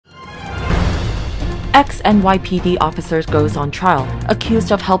Ex-NYPD officer goes on trial,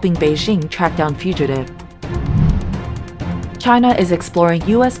 accused of helping Beijing track down fugitive. China is exploring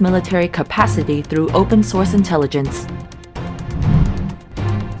U.S. military capacity through open-source intelligence.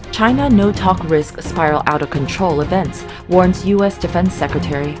 China no-talk risk spiral out-of-control events, warns U.S. Defense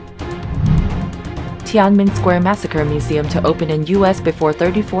Secretary. Tiananmen Square massacre museum to open in U.S. before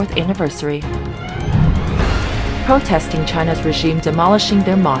 34th anniversary. Protesting China's regime demolishing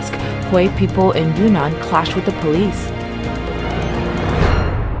their mosque, Hui people in Yunnan clash with the police.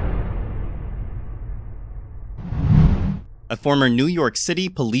 A former New York City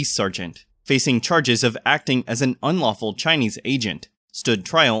police sergeant, facing charges of acting as an unlawful Chinese agent, stood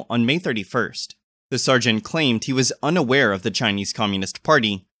trial on May 31st. The sergeant claimed he was unaware of the Chinese Communist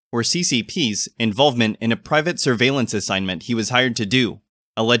Party, or CCP's, involvement in a private surveillance assignment he was hired to do,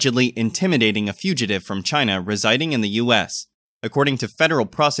 allegedly intimidating a fugitive from China residing in the U.S. According to federal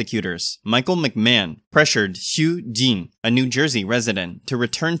prosecutors, Michael McMahon pressured Xu Jin, a New Jersey resident, to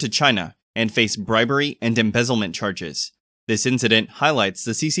return to China and face bribery and embezzlement charges. This incident highlights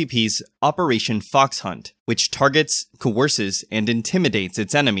the CCP's Operation Fox Hunt, which targets, coerces, and intimidates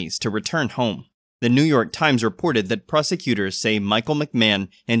its enemies to return home. The New York Times reported that prosecutors say Michael McMahon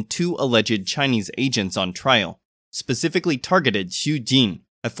and two alleged Chinese agents on trial specifically targeted Xu Jin,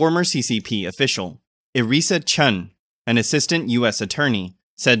 a former CCP official. Erisa Chen, an assistant U.S. attorney,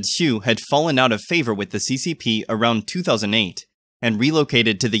 said Xu had fallen out of favor with the CCP around 2008 and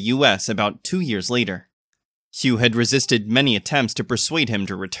relocated to the U.S. about 2 years later. Xu had resisted many attempts to persuade him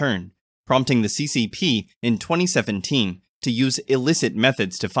to return, prompting the CCP in 2017 to use illicit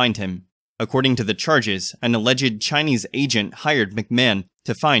methods to find him. According to the charges, an alleged Chinese agent hired McMahon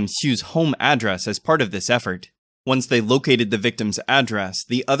to find Xu's home address as part of this effort. Once they located the victim's address,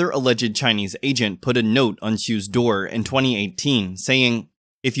 the other alleged Chinese agent put a note on Xu's door in 2018 saying,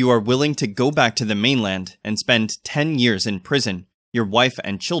 "If you are willing to go back to the mainland and spend 10 years in prison, your wife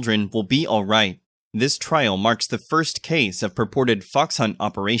and children will be all right." This trial marks the first case of purported fox hunt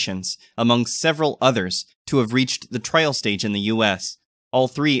operations, among several others, to have reached the trial stage in the U.S. All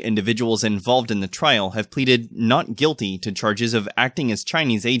three individuals involved in the trial have pleaded not guilty to charges of acting as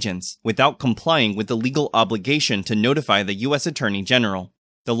Chinese agents without complying with the legal obligation to notify the U.S. Attorney General.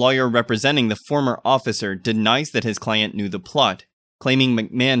 The lawyer representing the former officer denies that his client knew the plot, claiming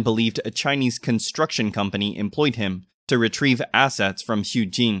McMahon believed a Chinese construction company employed him to retrieve assets from Xu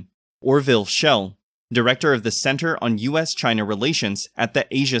Jin. Orville Schell, director of the Center on U.S.-China Relations at the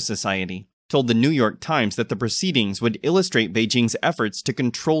Asia Society, told the New York Times that the proceedings would illustrate Beijing's efforts to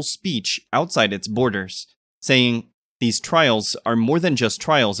control speech outside its borders, saying, "These trials are more than just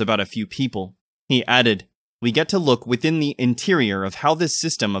trials about a few people." He added, "We get to look within the interior of how this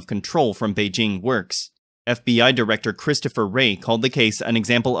system of control from Beijing works." FBI Director Christopher Wray called the case an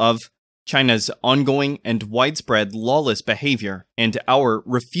example of China's ongoing and widespread lawless behavior and our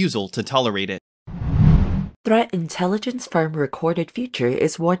refusal to tolerate it. Threat intelligence firm Recorded Future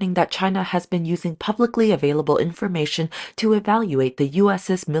is warning that China has been using publicly available information to evaluate the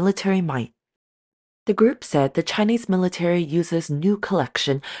U.S.'s military might. The group said the Chinese military uses new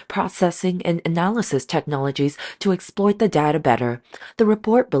collection, processing, and analysis technologies to exploit the data better. The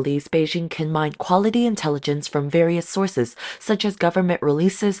report believes Beijing can mine quality intelligence from various sources, such as government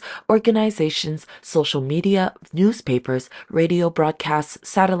releases, organizations, social media, newspapers, radio broadcasts,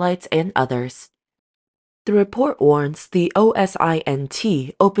 satellites, and others. The report warns the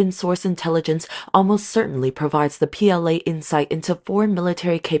OSINT, open source intelligence, almost certainly provides the PLA insight into foreign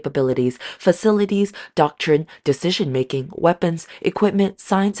military capabilities, facilities, doctrine, decision-making, weapons, equipment,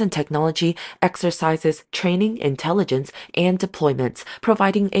 science and technology, exercises, training, intelligence, and deployments,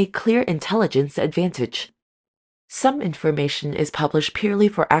 providing a clear intelligence advantage. Some information is published purely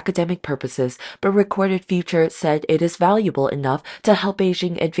for academic purposes, but Recorded Future said it is valuable enough to help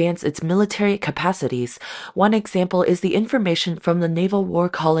Beijing advance its military capacities. One example is the information from the Naval War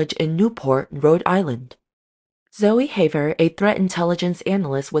College in Newport, Rhode Island. Zoe Haver, a threat intelligence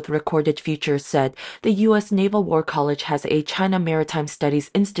analyst with Recorded Future, said the U.S. Naval War College has a China Maritime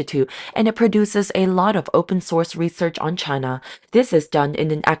Studies Institute and it produces a lot of open-source research on China. This is done in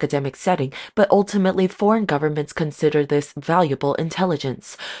an academic setting, but ultimately foreign governments consider this valuable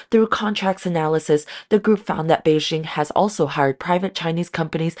intelligence. Through contracts analysis, the group found that Beijing has also hired private Chinese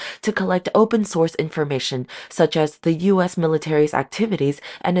companies to collect open-source information, such as the U.S. military's activities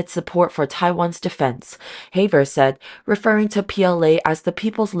and its support for Taiwan's defense. Haver said, referring to PLA as the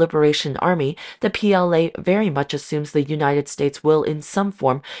People's Liberation Army, the PLA very much assumes the United States will in some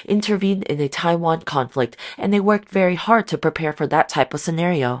form intervene in a Taiwan conflict, and they worked very hard to prepare for that type of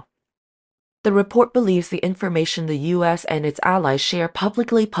scenario. The report believes the information the U.S. and its allies share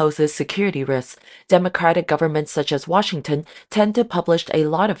publicly poses security risks. Democratic governments such as Washington tend to publish a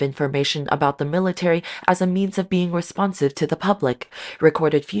lot of information about the military as a means of being responsive to the public.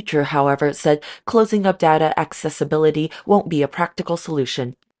 Recorded Future, however, said closing up data accessibility won't be a practical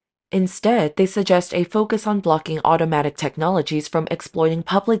solution. Instead, they suggest a focus on blocking automatic technologies from exploiting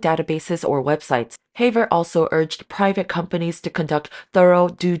public databases or websites. Haver also urged private companies to conduct thorough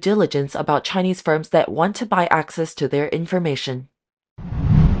due diligence about Chinese firms that want to buy access to their information.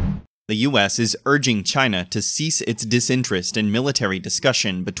 The U.S. is urging China to cease its disinterest in military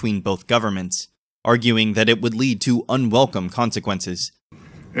discussion between both governments, arguing that it would lead to unwelcome consequences.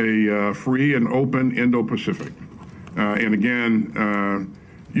 A free and open Indo-Pacific. And again,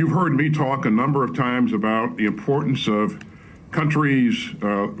 you've heard me talk a number of times about the importance of countries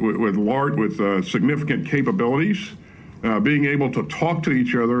with significant capabilities being able to talk to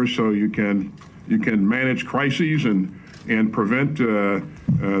each other so you can manage crises and prevent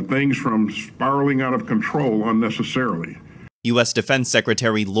things from spiraling out of control unnecessarily. U.S. Defense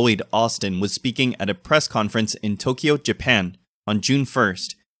Secretary Lloyd Austin was speaking at a press conference in Tokyo, Japan, on June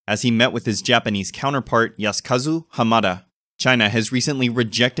 1st, as he met with his Japanese counterpart Yasukazu Hamada. China has recently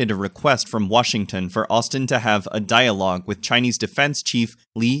rejected a request from Washington for Austin to have a dialogue with Chinese Defense Chief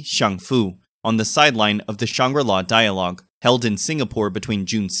Li Shangfu on the sideline of the Shangri-La Dialogue, held in Singapore between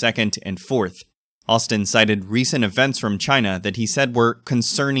June 2nd and 4th. Austin cited recent events from China that he said were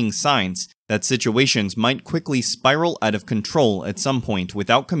concerning signs that situations might quickly spiral out of control at some point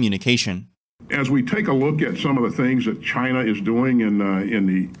without communication. As we take a look at some of the things that China is doing in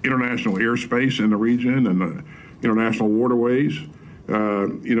the international airspace in the region and the international waterways,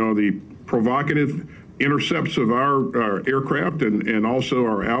 the provocative intercepts of our aircraft and also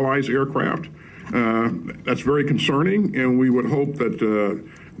our allies' aircraft, that's very concerning, and we would hope that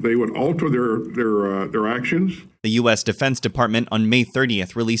they would alter their actions. The U.S. Defense Department on May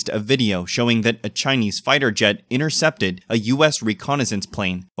 30th released a video showing that a Chinese fighter jet intercepted a U.S. reconnaissance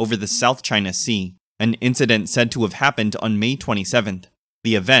plane over the South China Sea, an incident said to have happened on May 27th.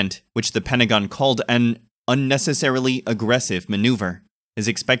 The event, which the Pentagon called an unnecessarily aggressive maneuver, is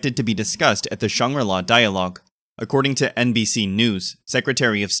expected to be discussed at the Shangri-La Dialogue. According to NBC News,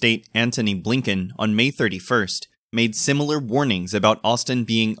 Secretary of State Antony Blinken on May 31st made similar warnings about Austin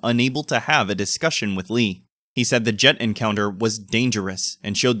being unable to have a discussion with Li. He said the jet encounter was dangerous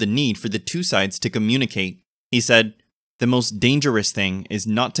and showed the need for the two sides to communicate. He said, "The most dangerous thing is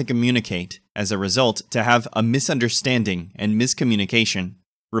not to communicate, as a result, to have a misunderstanding and miscommunication."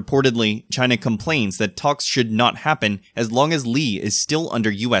 Reportedly, China complains that talks should not happen as long as Li is still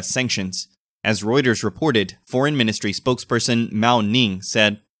under U.S. sanctions. As Reuters reported, Foreign Ministry spokesperson Mao Ning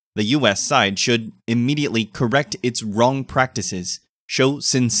said, the U.S. side should immediately correct its wrong practices, show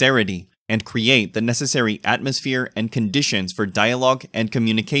sincerity, and create the necessary atmosphere and conditions for dialogue and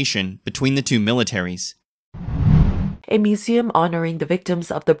communication between the two militaries. A museum honoring the victims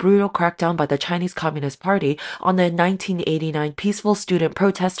of the brutal crackdown by the Chinese Communist Party on the 1989 peaceful student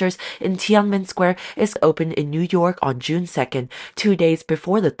protesters in Tiananmen Square is opened in New York on June 2nd, 2 days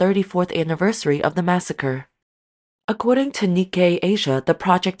before the 34th anniversary of the massacre. According to Nikkei Asia, the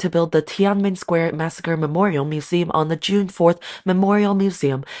project to build the Tiananmen Square Massacre Memorial Museum on the June 4th Memorial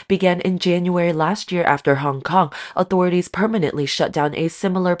Museum began in January last year after Hong Kong authorities permanently shut down a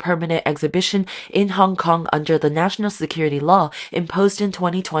similar permanent exhibition in Hong Kong under the national security law imposed in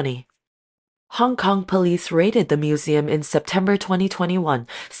 2020. Hong Kong police raided the museum in September 2021,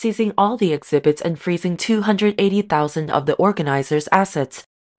 seizing all the exhibits and freezing 280,000 of the organizers' assets.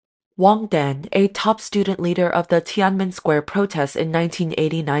 Wang Dan, a top student leader of the Tiananmen Square protests in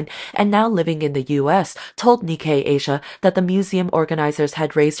 1989 and now living in the U.S., told Nikkei Asia that the museum organizers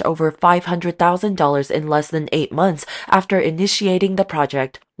had raised over $500,000 in less than 8 months after initiating the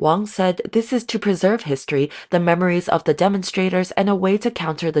project. Wang said this is to preserve history, the memories of the demonstrators, and a way to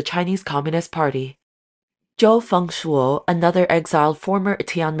counter the Chinese Communist Party. Zhou Fengshuo, another exiled former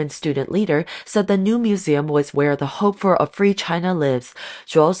Tiananmen student leader, said the new museum was where the hope for a free China lives.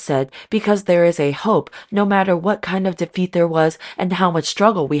 Zhou said, because there is a hope, no matter what kind of defeat there was and how much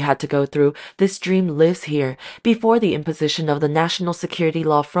struggle we had to go through, this dream lives here. Before the imposition of the national security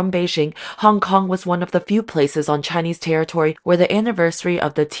law from Beijing, Hong Kong was one of the few places on Chinese territory where the anniversary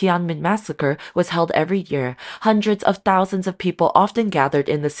of the Tiananmen massacre was held every year. Hundreds of thousands of people often gathered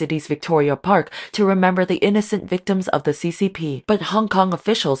in the city's Victoria Park to remember the innocent victims of the CCP, but Hong Kong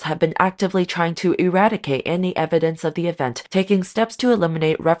officials have been actively trying to eradicate any evidence of the event, taking steps to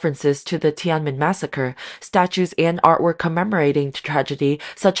eliminate references to the Tiananmen massacre. Statues and artwork commemorating the tragedy,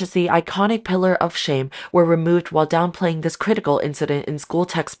 such as the iconic Pillar of Shame, were removed while downplaying this critical incident in school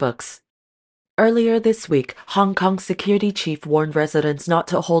textbooks. Earlier this week, Hong Kong's security chief warned residents not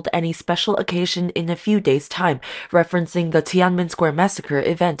to hold any special occasion in a few days' time, referencing the Tiananmen Square massacre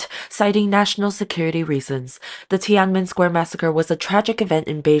event, citing national security reasons. The Tiananmen Square massacre was a tragic event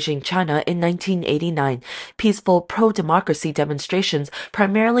in Beijing, China in 1989. Peaceful pro-democracy demonstrations,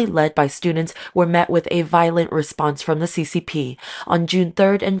 primarily led by students, were met with a violent response from the CCP. On June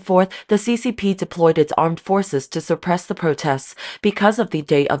 3rd and 4th, the CCP deployed its armed forces to suppress the protests. Because of the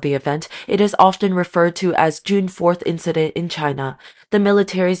date of the event, it is often referred to as June 4th incident in China. The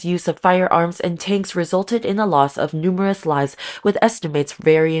military's use of firearms and tanks resulted in the loss of numerous lives, with estimates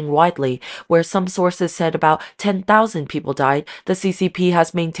varying widely. Where some sources said about 10,000 people died, the CCP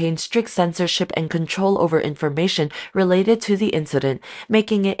has maintained strict censorship and control over information related to the incident,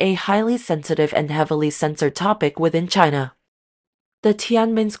 making it a highly sensitive and heavily censored topic within China. The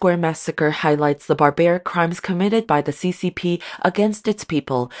Tiananmen Square massacre highlights the barbaric crimes committed by the CCP against its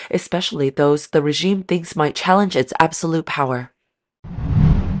people, especially those the regime thinks might challenge its absolute power.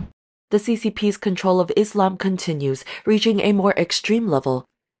 The CCP's control of Islam continues, reaching a more extreme level.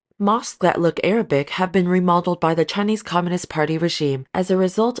 Mosques that look Arabic have been remodeled by the Chinese Communist Party regime. As a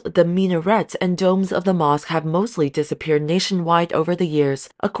result, the minarets and domes of the mosque have mostly disappeared nationwide over the years.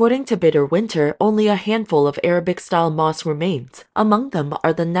 According to Bitter Winter, only a handful of Arabic-style mosques remains. Among them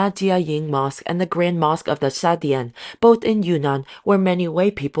are the Najiaying Mosque and the Grand Mosque of the Shadian, both in Yunnan, where many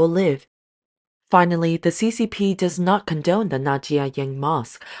Hui people live. Finally, the CCP does not condone the Najiaying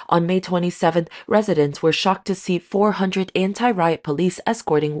Mosque. On May 27th, residents were shocked to see 400 anti-riot police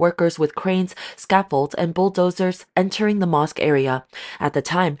escorting workers with cranes, scaffolds, and bulldozers entering the mosque area. At the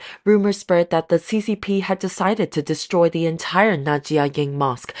time, rumors spread that the CCP had decided to destroy the entire Najiaying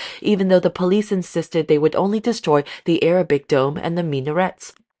Mosque, even though the police insisted they would only destroy the Arabic dome and the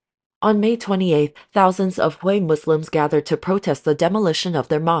minarets. On May 28th, thousands of Hui Muslims gathered to protest the demolition of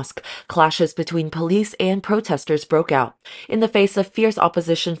their mosque. Clashes between police and protesters broke out. In the face of fierce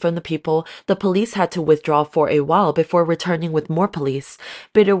opposition from the people, the police had to withdraw for a while before returning with more police.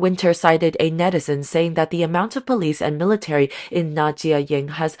 Bitter Winter cited a netizen saying that the amount of police and military in Najiaying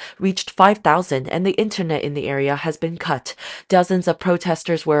has reached 5,000 and the internet in the area has been cut. Dozens of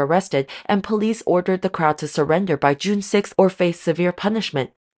protesters were arrested and police ordered the crowd to surrender by June 6th or face severe punishment.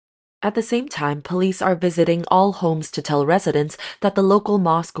 At the same time, police are visiting all homes to tell residents that the local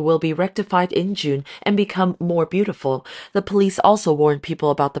mosque will be rectified in June and become more beautiful. The police also warn people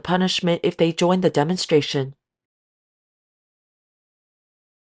about the punishment if they join the demonstration.